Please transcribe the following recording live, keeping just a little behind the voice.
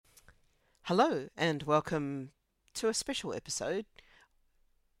Hello, and welcome to a special episode,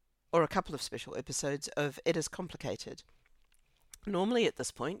 or a couple of special episodes of It Is Complicated. Normally at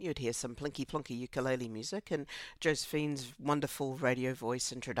this point you'd hear some plinky plonky ukulele music and Josephine's wonderful radio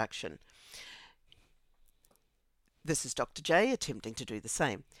voice introduction. This is Dr. J attempting to do the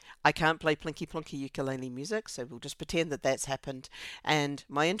same. I can't play plinky plonky ukulele music, so we'll just pretend that that's happened, and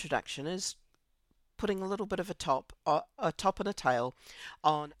my introduction is putting a little bit of a top and a tail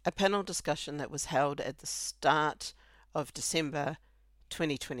on a panel discussion that was held at the start of December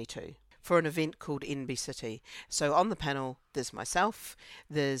 2022 for an event called NB City. So on the panel, there's myself,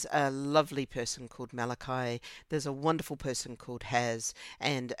 there's a lovely person called Malachi, there's a wonderful person called Haz,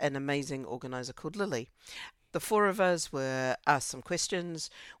 and an amazing organizer called Lily. The four of us were asked some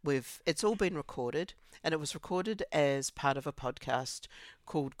questions. It's all been recorded, and it was recorded as part of a podcast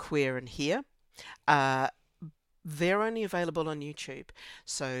called Queer and Here. They're only available on YouTube.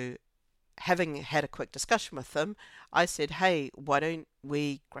 So having had a quick discussion with them, I said, hey, why don't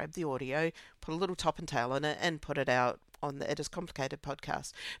we grab the audio, put a little top and tail on it, and put it out on the It Is Complicated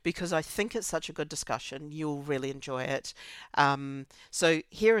podcast, because I think it's such a good discussion. You'll really enjoy it. So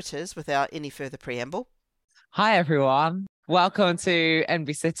here it is without any further preamble. Hi, everyone. Welcome to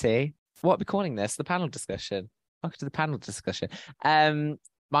NB City. What are we calling this? The panel discussion. Welcome to the panel discussion.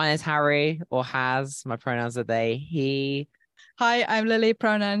 My name is Harry, or Haz. My pronouns are they, he. Hi, I'm Lily,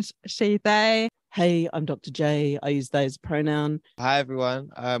 pronouns she, they. Hey, I'm Dr. J. I use they as a pronoun. Hi, everyone.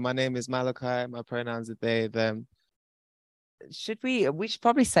 My name is Malachi. My pronouns are they, them. We should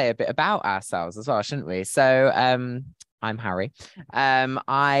probably say a bit about ourselves as well, shouldn't we? So, I'm Harry. I'm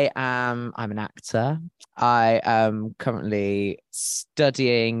an actor. I am currently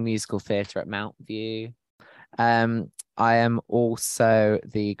studying musical theatre at Mount View. I am also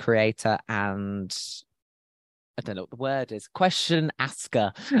the creator and I don't know what the word is, question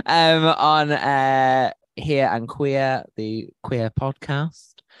asker on Here and Queer, the queer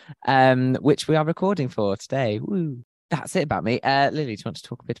podcast, which we are recording for today. Woo. That's it about me. Lily, do you want to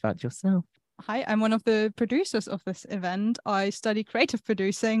talk a bit about yourself? Hi, I'm one of the producers of this event. I study creative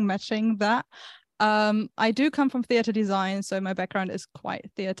producing, matching that. I do come from theatre design, so my background is quite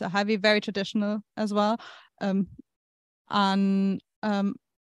theatre heavy, very traditional as well.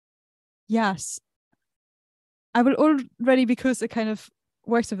 Yes, I will already, because it kind of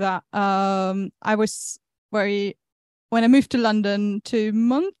works with that. I was when I moved to London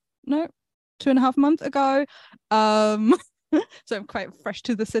 2.5 months ago. So I'm quite fresh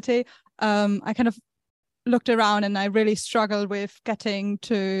to the city. I kind of looked around and I really struggled with getting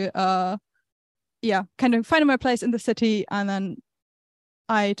to, kind of finding my place in the city. And then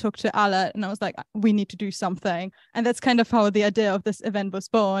I talked to Alet and I was like, we need to do something. And that's kind of how the idea of this event was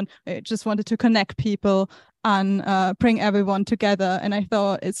born. I just wanted to connect people and bring everyone together. And I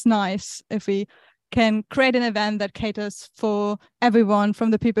thought it's nice if we can create an event that caters for everyone,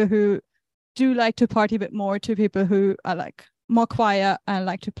 from the people who do like to party a bit more to people who are like more quiet and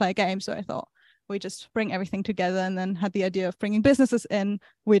like to play games. So I thought we just bring everything together, and then had the idea of bringing businesses in,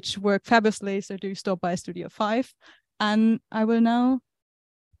 which work fabulously. So do stop by Studio 5. And I will now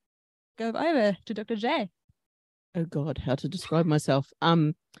go over to Dr. J. Oh God, how to describe myself.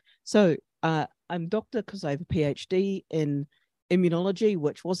 So I'm doctor because I have a PhD in immunology,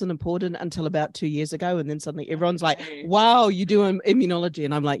 which wasn't important until about 2 years ago, and then suddenly everyone's like, wow, you do immunology,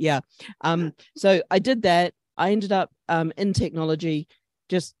 and I'm like, yeah. So I did that. I ended up in technology.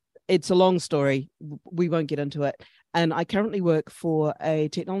 Just, it's a long story, we won't get into it. And I currently work for a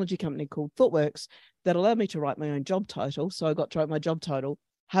technology company called ThoughtWorks that allowed me to write my own job title. So I got to write my job title,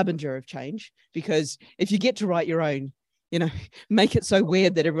 Harbinger of Change, because if you get to write your own, make it so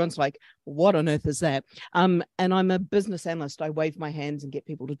weird that everyone's like, what on earth is that? And I'm a business analyst. I wave my hands and get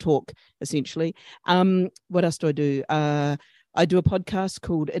people to talk, essentially. What else do I do? I do a podcast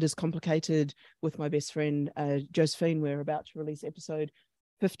called It Is Complicated with my best friend, Josephine. We're about to release episode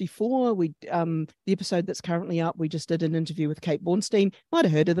 54. The episode that's currently up, we just did an interview with Kate Bornstein. Might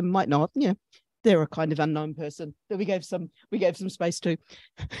have heard of them, might not. Yeah, they're a kind of unknown person that we gave some space to.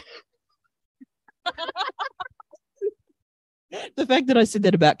 The fact that I said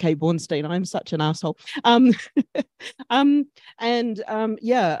that about Kate Bornstein, I'm such an asshole. I've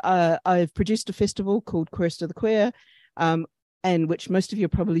produced a festival called Queerest of the Queer, and which most of you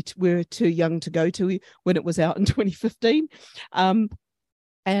probably were too young to go to when it was out in 2015. I've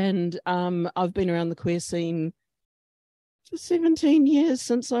been around the queer scene for 17 years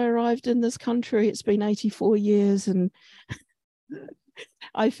since I arrived in this country. It's been 84 years, and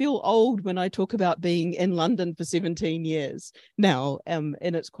I feel old when I talk about being in London for 17 years now, and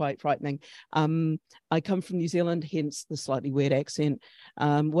it's quite frightening. I come from New Zealand, hence the slightly weird accent.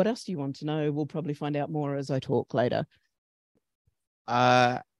 What else do you want to know? We'll probably find out more as I talk later.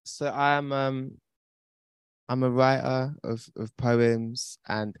 So I'm a writer of poems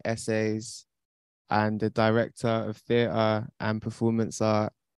and essays, and a director of theatre and performance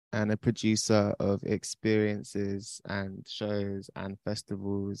art, and a producer of experiences and shows and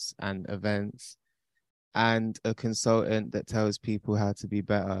festivals and events, and a consultant that tells people how to be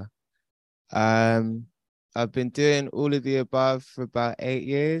better. I've been doing all of the above for about 8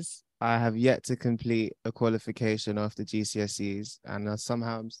 years. I have yet to complete a qualification after GCSEs, and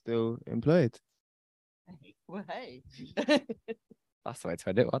somehow I'm still employed. Well, hey. That's the way to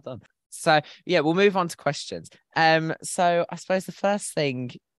end it. Well done. So yeah, we'll move on to questions. So I suppose the first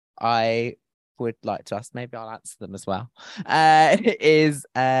thing I would like to ask, maybe I'll answer them as well, is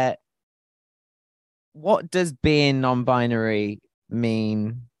what does being non-binary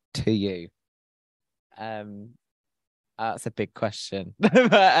mean to you? That's a big question.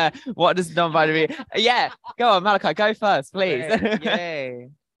 But, what does non-binary mean? Yeah, go on, Malachi, go first, please.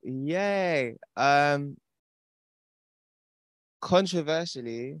 Yay.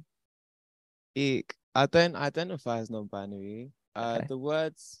 Controversially, I don't identify as non-binary. Okay. The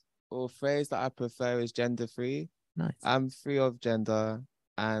words or phrase that I prefer is gender-free. Nice. I'm free of gender,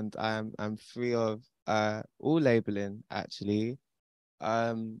 and I'm free of all labeling, actually.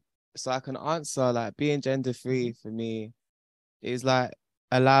 So I can answer, like, being gender-free for me is like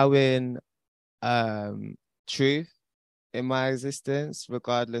allowing truth in my existence,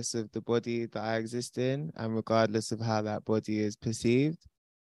 regardless of the body that I exist in, and regardless of how that body is perceived.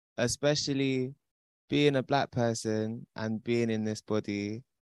 Especially being a Black person and being in this body,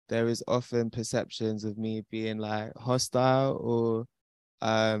 there is often perceptions of me being like hostile or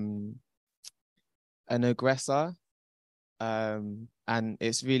an aggressor. And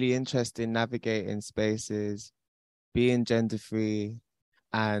it's really interesting navigating spaces, being gender-free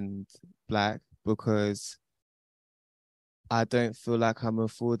and Black, because I don't feel like I'm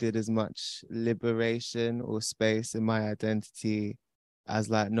afforded as much liberation or space in my identity as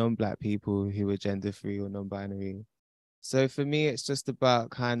like non-Black people who are gender-free or non-binary. So for me, it's just about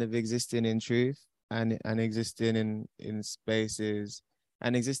kind of existing in truth and existing in spaces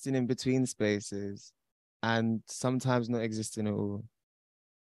and existing in between spaces, and sometimes not existing at all.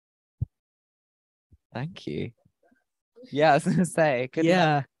 Thank you. Yeah, I was gonna say, good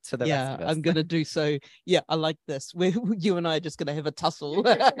luck to the rest of us. I'm gonna do so. Yeah, I like this. You and I are just gonna have a tussle.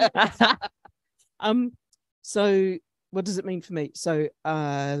 So what does it mean for me? So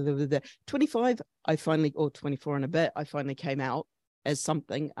 25, I finally, or 24 and a bit, I finally came out as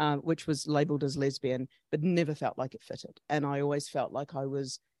something which was labeled as lesbian, but never felt like it fitted. And I always felt like I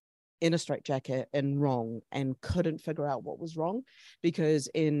was in a straitjacket and wrong and couldn't figure out what was wrong, because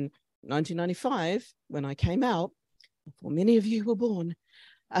in 1995, when I came out, before many of you were born,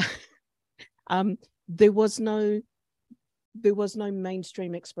 there was no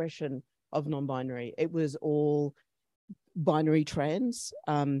mainstream expression of non-binary. It was all binary trans.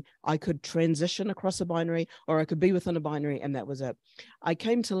 I could transition across a binary, or I could be within a binary, and that was it. I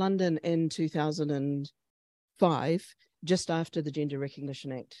came to London in 2005, just after the Gender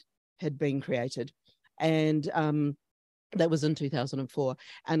Recognition Act had been created, and that was in 2004.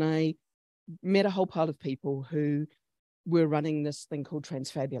 And I met a whole pile of people who were running this thing called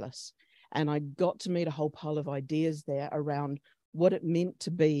Transfabulous, and I got to meet a whole pile of ideas there around what it meant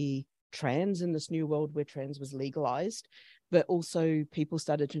to be trans in this new world where trans was legalized. But also people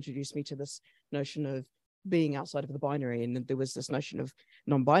started to introduce me to this notion of being outside of the binary, and there was this notion of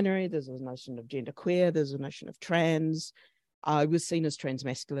non-binary, there's a notion of genderqueer, there's a notion of trans. I was seen as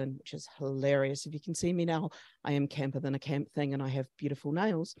transmasculine, which is hilarious. If you can see me now, I am camper than a camp thing, and I have beautiful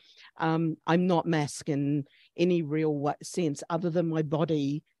nails. I'm not masc in any real sense, other than my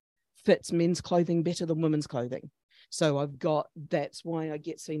body fits men's clothing better than women's clothing. So that's why I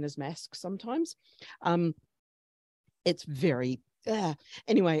get seen as masc sometimes. It's very,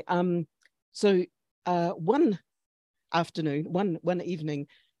 anyway. So one evening,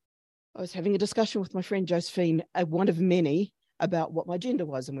 I was having a discussion with my friend Josephine, one of many, about what my gender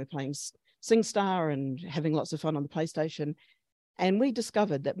was, and we're playing SingStar and having lots of fun on the PlayStation. And we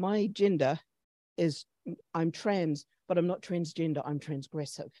discovered that my gender is, I'm trans, but I'm not transgender, I'm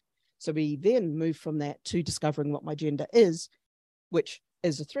transgressive. So we then moved from that to discovering what my gender is, which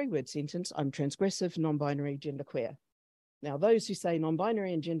is a 3-word sentence. I'm transgressive, non-binary, genderqueer. Now, those who say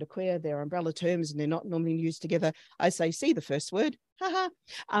non-binary and genderqueer, they're umbrella terms and they're not normally used together. I say, see the first word, haha.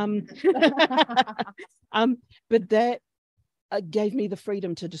 But that gave me the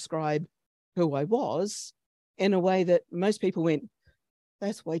freedom to describe who I was in a way that most people went,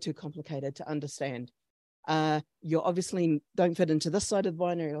 that's way too complicated to understand. You obviously don't fit into this side of the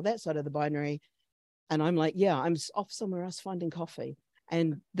binary or that side of the binary. And I'm like, yeah, I'm off somewhere else finding coffee.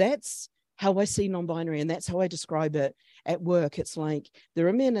 And that's how I see non-binary, and that's how I describe it at work. It's like there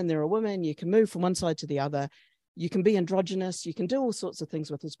are men and there are women. You can move from one side to the other. You can be androgynous. You can do all sorts of things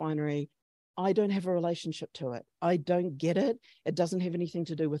with this binary. I don't have a relationship to it. I don't get it. It doesn't have anything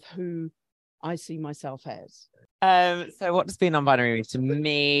to do with who I see myself as. So what does being non-binary mean to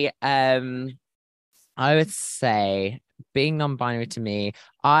me? I would say being non-binary to me,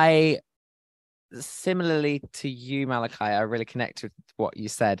 similarly to you, Malachi, I really connect with what you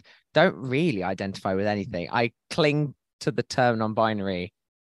said. Don't really identify with anything. I cling to the term non-binary.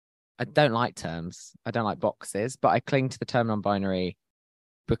 I don't like terms. I don't like boxes, but I cling to the term non-binary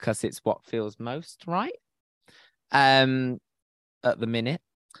because it's what feels most right at the minute.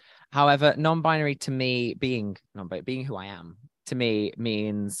 However, non-binary to me, being who I am, to me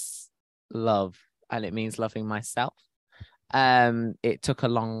means love, and it means loving myself. It took a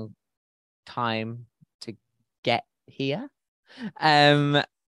long time to get here.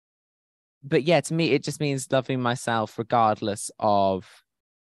 But yeah, to me, it just means loving myself regardless of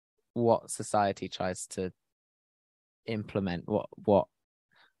what society tries to implement, what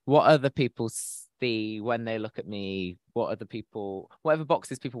other people see when they look at me, whatever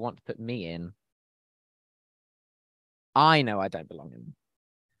boxes people want to put me in, I know I don't belong in.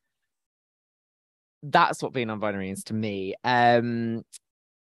 That's what being non-binary means to me.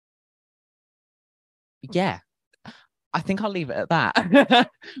 Yeah, I think I'll leave it at that.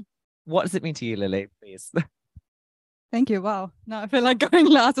 What does it mean to you, Lily, please? Thank you. Wow. Now I feel like going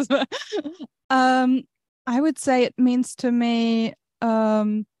last as well. I would say it means to me,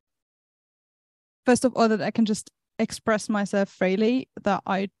 first of all, that I can just express myself freely, that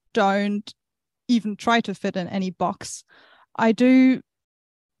I don't even try to fit in any box. I do,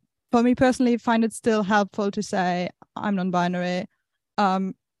 for me personally, find it still helpful to say I'm non-binary.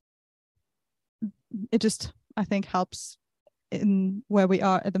 It just, I think, helps in where we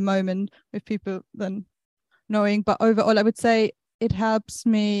are at the moment with people then knowing. But overall, I would say it helps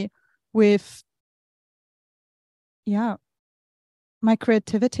me with, my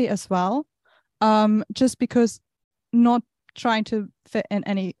creativity as well. Just because not trying to fit in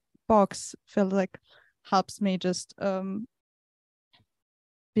any box feel like helps me just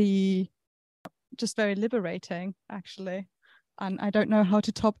be just very liberating, actually. And I don't know how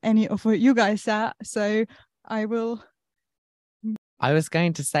to top any of what you guys said, so I will. I was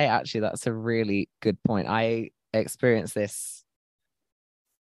going to say, actually, that's a really good point. I experienced this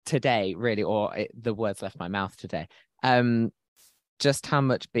today, really, or the words left my mouth today. Just how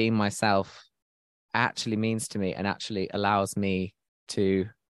much being myself actually means to me and actually allows me to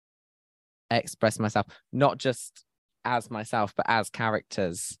express myself, not just as myself, but as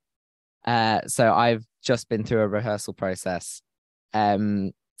characters. So I've just been through a rehearsal process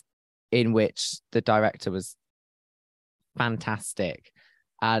in which the director was fantastic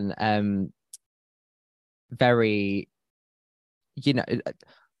and very,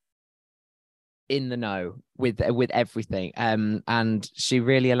 in the know with everything, and she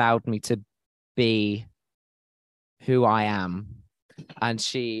really allowed me to be who I am, and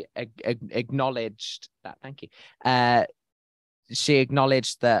she acknowledged that. Thank you. She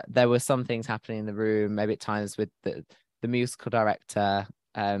acknowledged that there were some things happening in the room, maybe at times with the musical director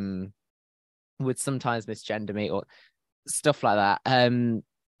would sometimes misgender me or stuff like that, and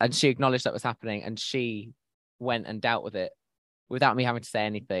she acknowledged that was happening, and she went and dealt with it without me having to say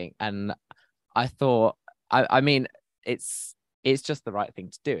anything. And I thought, I mean, it's just the right thing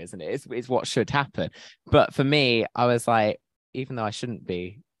to do, isn't it? It's what should happen. But for me, I was like, even though I shouldn't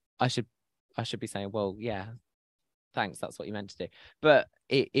be, I should be saying, well, yeah, thanks, that's what you meant to do. But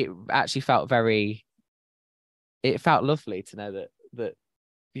it actually felt it felt lovely to know that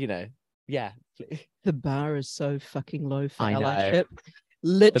yeah. The bar is so fucking low for I know. allyship.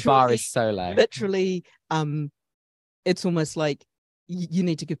 Literally, the bar is so low. Literally, it's almost like you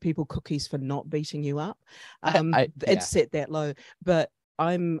need to give people cookies for not beating you up. It's set that low. But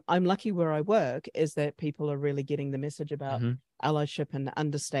I'm lucky where I work is that people are really getting the message about allyship and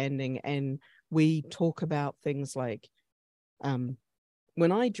understanding, and we talk about things like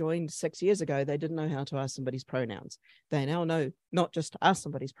when I joined 6 years ago, they didn't know how to ask somebody's pronouns. They now know not just to ask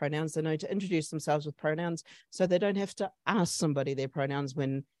somebody's pronouns, they know to introduce themselves with pronouns, so they don't have to ask somebody their pronouns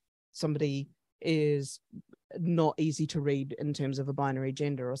when somebody is not easy to read in terms of a binary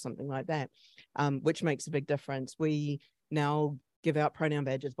gender or something like that, which makes a big difference. We now give out pronoun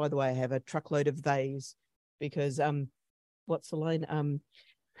badges. By the way, I have a truckload of theys because what's the line?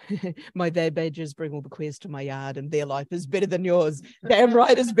 My their badges bring all the queers to my yard, and their life is better than yours. Damn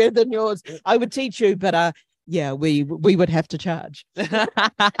right, it's better than yours. I would teach you, but yeah, we would have to charge.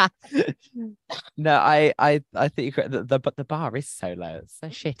 No, I think but the bar is so low. It's so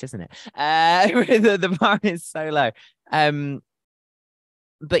shit, isn't it? The bar is so low.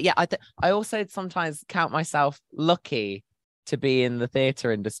 But yeah, I also sometimes count myself lucky to be in the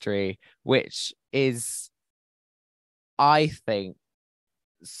theatre industry, which is, I think,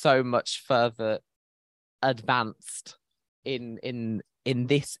 so much further advanced in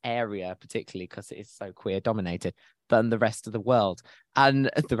this area, particularly because it is so queer dominated, than the rest of the world,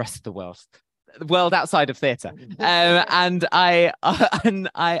 and the rest of the world outside of theatre. And I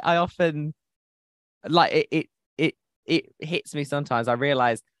often, like, it hits me sometimes. I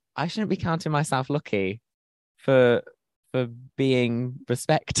realize I shouldn't be counting myself lucky for being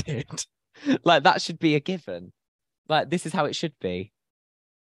respected. Like, that should be a given. Like, this is how it should be.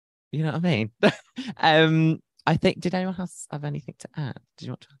 You know what I mean? I think, did anyone else have anything to add? Did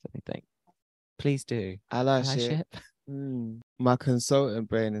you want to add anything? Please do. Allyship. My consultant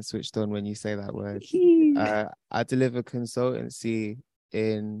brain is switched on when you say that word. I deliver consultancy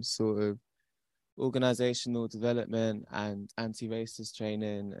in sort of organizational development and anti-racist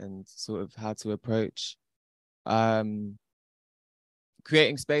training, and sort of how to approach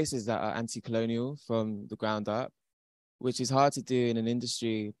creating spaces that are anti-colonial from the ground up, which is hard to do in an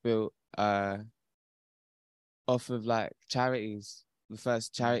industry built off of like charities. The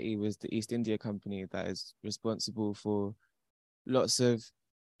first charity was the East India Company, that is responsible for lots of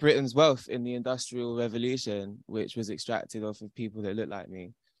Britain's wealth in the Industrial Revolution, which was extracted off of people that look like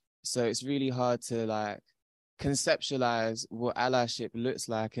me. So it's really hard to like conceptualize what allyship looks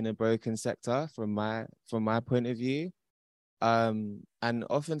like in a broken sector from my point of view. And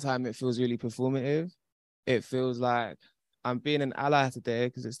oftentimes it feels really performative. It feels like I'm being an ally today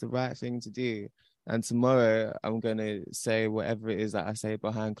because it's the right thing to do, and tomorrow I'm going to say whatever it is that I say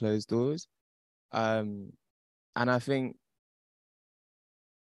behind closed doors. And I think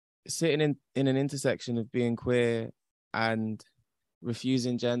sitting in an intersection of being queer and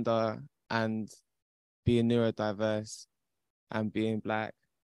refusing gender and being neurodiverse and being Black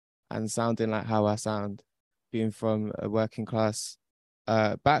and sounding like how I sound, being from a working class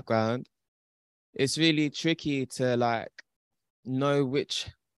background, it's really tricky to like know which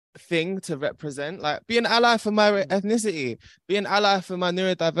thing to represent. Like, be an ally for my ethnicity, be an ally for my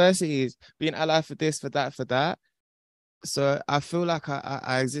neurodiversities, be an ally for this, for that, for that. So I feel like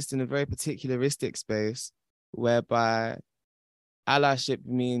I exist in a very particularistic space whereby allyship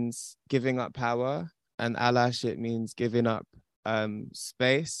means giving up power, and allyship means giving up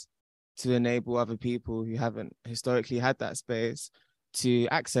space to enable other people who haven't historically had that space to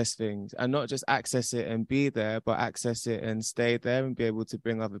access things, and not just access it and be there, but access it and stay there and be able to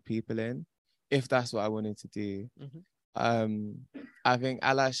bring other people in, if that's what I wanted to do. I think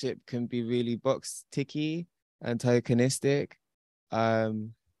allyship can be really box ticky and tokenistic,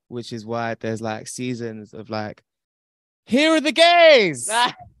 which is why there's like seasons of like, here are the gays,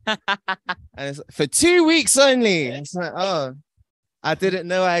 and it's for 2 weeks only. It's like, oh, I didn't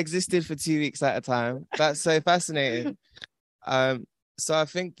know I existed for 2 weeks at a time. That's so fascinating. So I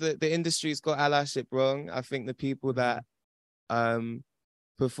think that the industry's got allyship wrong. I think the people that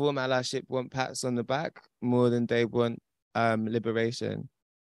perform allyship want pats on the back more than they want liberation.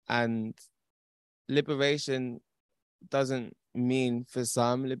 And liberation doesn't mean for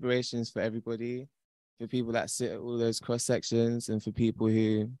some, liberation is for everybody, for people that sit at all those cross sections, and for people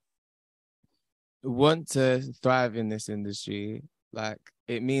who want to thrive in this industry. Like,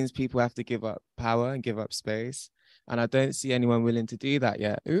 it means people have to give up power and give up space. And I don't see anyone willing to do that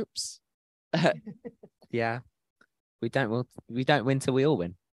yet. Oops. Yeah. We don't win till we all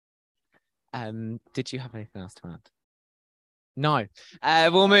win. Did you have anything else to add? No.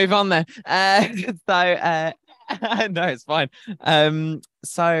 We'll move on then. No, it's fine.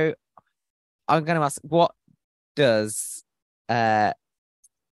 So I'm going to ask, what does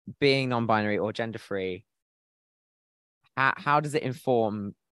being non-binary or gender-free, how does it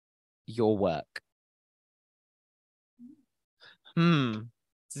inform your work?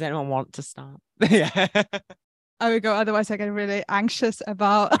 Does anyone want to start? Yeah. I would go, otherwise I get really anxious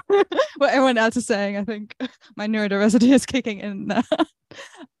about what everyone else is saying. I think my neurodiversity is kicking in now.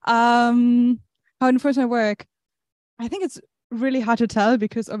 How it informs my work? I think it's really hard to tell,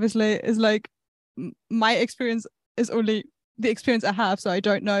 because obviously it's like my experience is only the experience I have, so I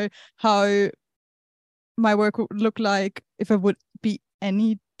don't know how my work would look like if it would be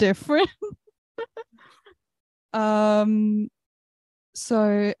any different.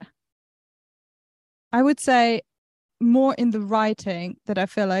 So I would say more in the writing that I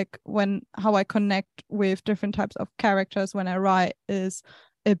feel like how I connect with different types of characters when I write is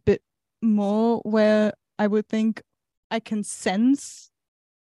a bit more where I would think I can sense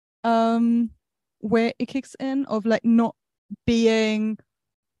where it kicks in, of like not being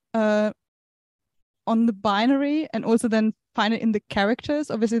on the binary, and also then find it in the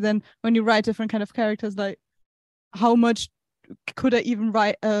characters. Obviously then when you write different kind of characters, like how much could I even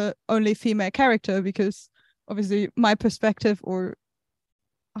write a only female character, because obviously my perspective or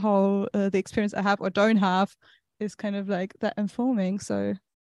how the experience I have or don't have is kind of like that informing. So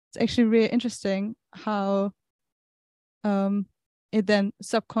it's actually really interesting how it then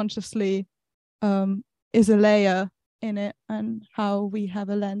subconsciously is a layer in it, and how we have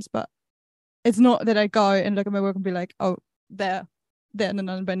a lens. But it's not that I go and look at my work and be like, oh, they're in the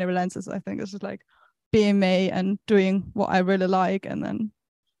non-binary lenses. I think it's just like being me and doing what I really like, and then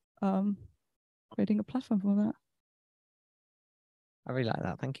creating a platform for that. I really like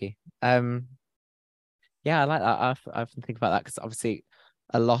that. Thank you. Yeah, I like that. I've been thinking about that because obviously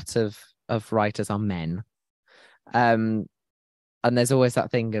a lot of writers are men. And there's always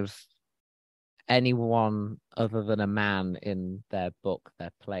that thing of anyone other than a man in their book,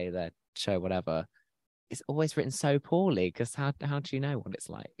 their play, their show, whatever, it's always written so poorly, because how do you know what it's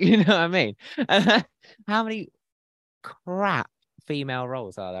like? You know what I mean? How many crap female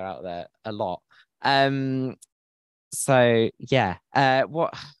roles are there out there? A lot. So yeah.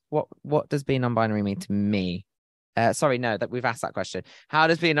 What does being non-binary mean to me? Sorry, no, that we've asked that question. How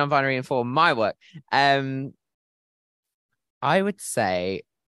does being non-binary inform my work? I would say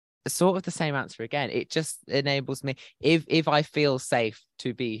sort of the same answer again. It just enables me, if I feel safe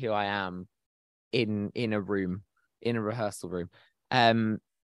to be who I am in a room, in a rehearsal room,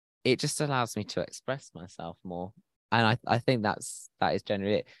 it just allows me to express myself more. And I think that is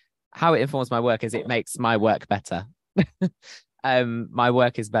generally it. How it informs my work is it makes my work better. My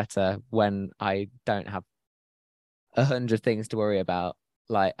work is better when I don't have 100 things to worry about.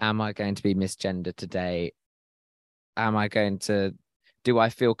 Like, am I going to be misgendered today? Do I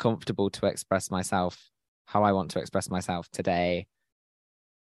feel comfortable to express myself how I want to express myself today?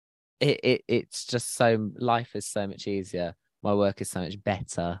 It's just life is so much easier. My work is so much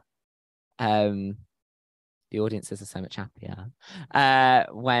better. The audiences are so much happier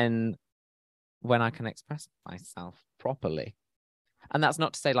when I can express myself properly. And that's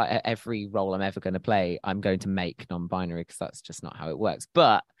not to say like every role I'm ever going to play, I'm going to make non-binary, because that's just not how it works.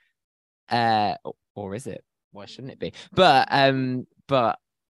 But or is it? Why shouldn't it be? But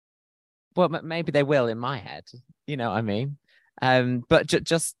well, maybe they will in my head. You know what I mean? But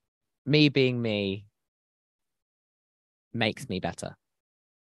just me being me makes me better,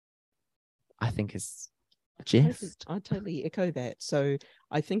 I think is just. I totally echo that. So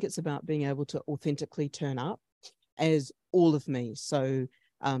I think it's about being able to authentically turn up as all of me. So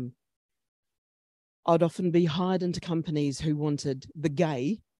I'd often be hired into companies who wanted the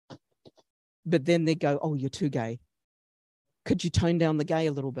gay, but then they go, oh, you're too gay. Could you tone down the gay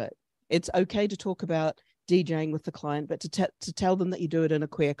a little bit? It's okay to talk about DJing with the client, but to tell them that you do it in a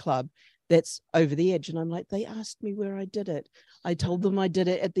queer club, that's over the edge. And I'm like, they asked me where I did it. I told them I did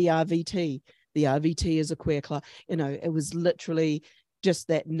it at the RVT. The RVT is a queer club. You know, it was literally just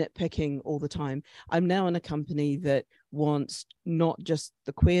that nitpicking all the time. I'm now in a company that wants not just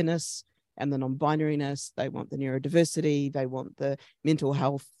the queerness and the non-binariness. They want the neurodiversity. They want the mental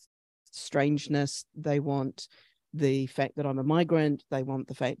health strangeness. They want the fact that I'm a migrant. They want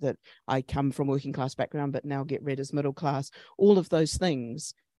the fact that I come from working class background, but now get read as middle class. All of those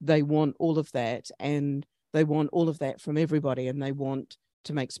things, they want all of that, and they want all of that from everybody, and they want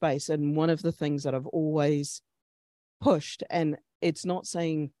to make space. And one of the things that I've always pushed, and it's not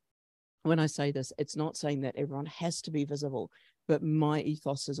saying, when I say this, it's not saying that everyone has to be visible, but my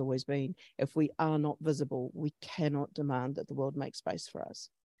ethos has always been, if we are not visible, we cannot demand that the world make space for us.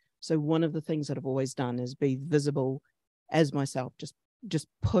 So one of the things that I've always done is be visible as myself, just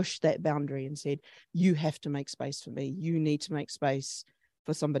push that boundary and said, you have to make space for me. You need to make space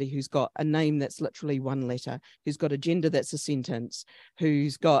for somebody who's got a name that's literally one letter, who's got a gender that's a sentence,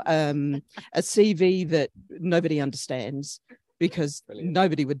 who's got a CV that nobody understands, because Brilliant.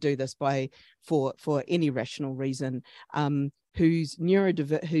 Nobody would do this for any rational reason, who's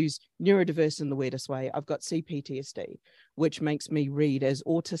neurodiverse in the weirdest way. I've got CPTSD, which makes me read as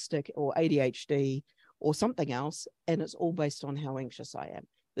autistic or ADHD or something else, and it's all based on how anxious I am.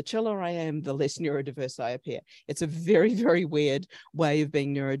 The chiller I am, the less neurodiverse I appear. It's a very, very weird way of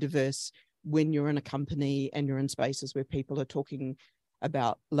being neurodiverse when you're in a company and you're in spaces where people are talking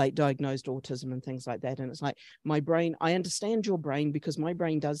about late diagnosed autism and things like that. And it's like, my brain, I understand your brain because my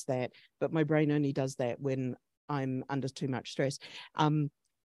brain does that, but my brain only does that when I'm under too much stress.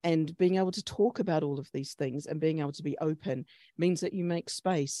 And being able to talk about all of these things and being able to be open means that you make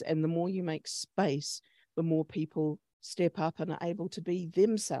space. And the more you make space, the more people step up and are able to be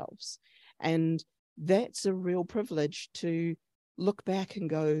themselves. And that's a real privilege to look back and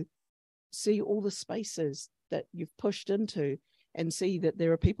go, see all the spaces that you've pushed into and see that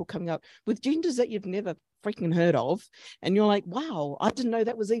there are people coming up with genders that you've never freaking heard of, and you're like, wow, I didn't know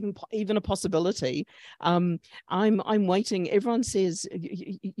that was even a possibility. I'm waiting. Everyone says,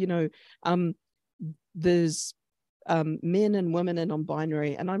 there's men and women and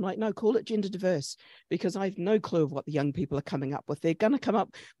non-binary, and I'm like, no, call it gender diverse, because I've no clue of what the young people are coming up with. They're going to come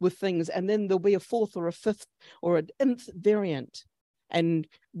up with things, and then there'll be a fourth or a fifth or an nth variant. And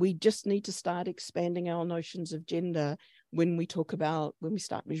we just need to start expanding our notions of gender when we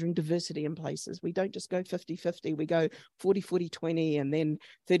start measuring diversity in places. We don't just go 50-50, we go 40-40-20, and then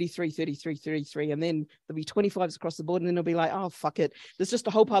 33-33-33, and then there'll be 25s across the board, and then it'll be like, oh, fuck it. There's just a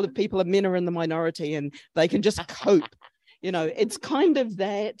whole pile of people, and men are in the minority, and they can just cope. It's kind of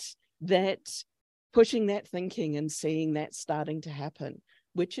that pushing that thinking and seeing that starting to happen,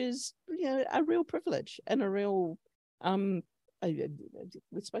 which is, a real privilege and a real, we're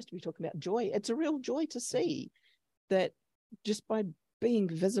supposed to be talking about joy. It's a real joy to see that just by being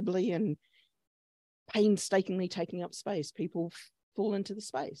visibly and painstakingly taking up space, people fall into the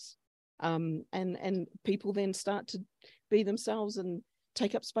space, and people then start to be themselves and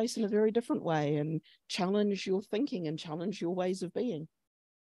take up space in a very different way and challenge your thinking and challenge your ways of being.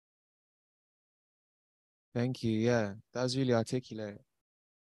 Thank you. Yeah, that was really articulate.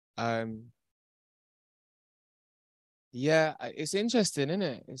 Yeah, it's interesting, isn't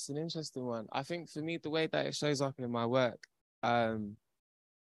it? It's an interesting one. I think for me, the way that it shows up in my work,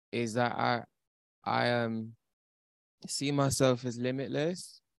 is that I see myself as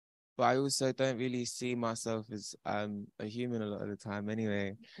limitless, but I also don't really see myself as a human a lot of the time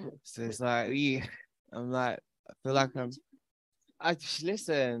anyway. So it's like, I'm like, I feel like I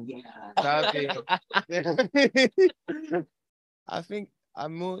listen. I think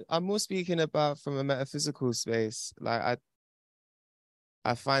I'm more speaking about from a metaphysical space. Like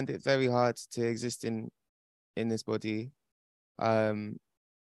I find it very hard to exist in this body, but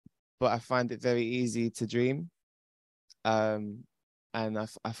I find it very easy to dream, and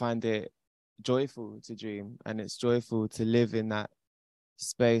I find it joyful to dream, and it's joyful to live in that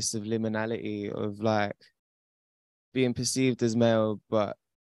space of liminality, of like being perceived as male but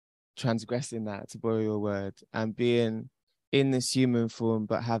transgressing that, to borrow your word, and being in this human form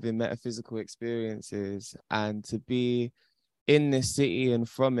but having metaphysical experiences, and to be in this city and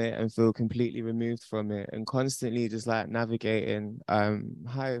from it and feel completely removed from it, and constantly just like navigating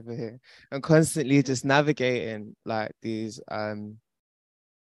hi over here, and constantly just navigating like these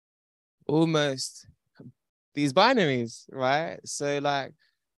almost these binaries, right? So like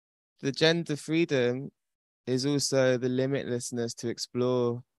the gender freedom is also the limitlessness to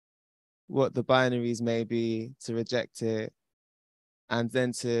explore what the binaries may be, to reject it, and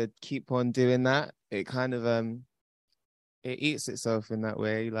then to keep on doing that. It kind of it eats itself in that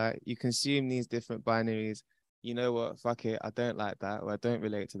way. Like you consume these different binaries, you know what, fuck it, I don't like that, or I don't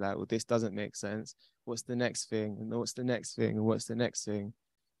relate to that, or this doesn't make sense. What's the next thing? And what's the next thing? And what's the next thing?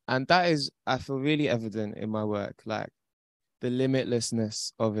 And that is, I feel, really evident in my work, like the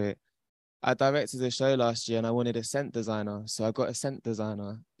limitlessness of it. I directed a show last year and I wanted a scent designer. So I got a scent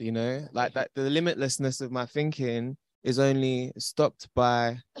designer, like that. The limitlessness of my thinking is only stopped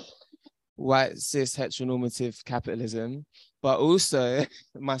by white, cis, heteronormative capitalism, but also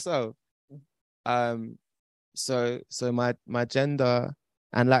myself. So my gender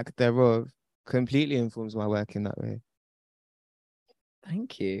and lack thereof completely informs my work in that way.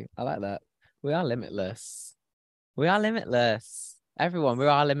 Thank you. I like that. We are limitless. We are limitless. Everyone, we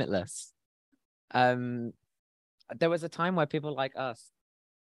are limitless. There was a time where people like us,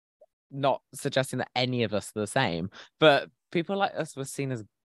 not suggesting that any of us are the same, but people like us were seen as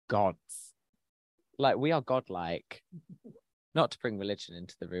gods. Like we are godlike. Not to bring religion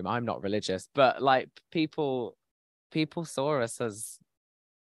into the room. I'm not religious, but like people saw us as,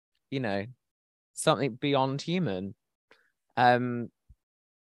 something beyond human.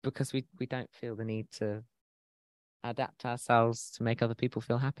 Because we don't feel the need to adapt ourselves to make other people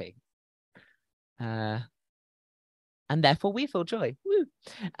feel happy. And therefore we feel joy.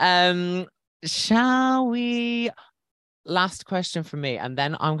 Woo. Shall we? Last question from me, and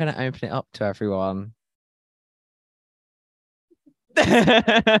then I'm going to open it up to everyone.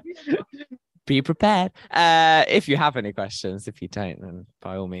 Be prepared. If you have any questions, if you don't, then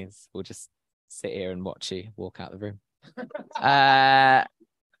by all means, we'll just sit here and watch you walk out the room.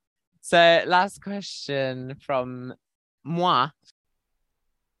 So last question from moi.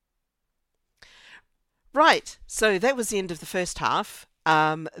 Right, so that was the end of the first half.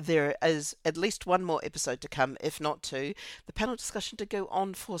 There is at least one more episode to come, if not two. The panel discussion did go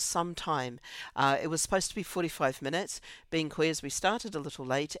on for some time. It was supposed to be 45 minutes. Being queers, we started a little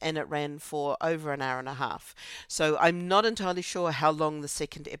late and it ran for over an hour and a half. So I'm not entirely sure how long the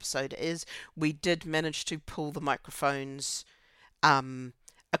second episode is. We did manage to pull the microphones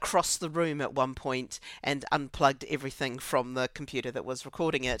across the room at one point and unplugged everything from the computer that was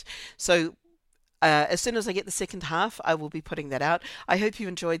recording it. So as soon as I get the second half, I will be putting that out. I hope you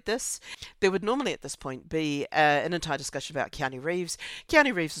enjoyed this. There would normally at this point be an entire discussion about Keanu Reeves.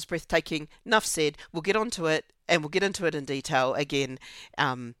 Keanu Reeves is breathtaking. Enough said. We'll get onto it, and we'll get into it in detail again.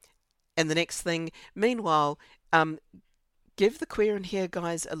 And the next thing, meanwhile, give the Queer in Here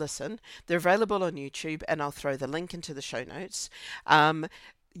guys a listen. They're available on YouTube, and I'll throw the link into the show notes.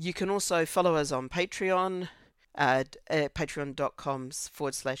 You can also follow us on Patreon. At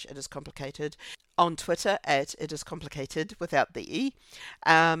patreon.com/It Is Complicated, on Twitter at It Is Complicated without the E,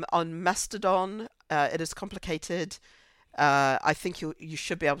 on Mastodon, It Is Complicated. I think you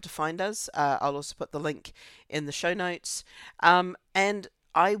should be able to find us. I'll also put the link in the show notes, and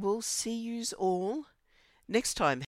I will see yous all next time.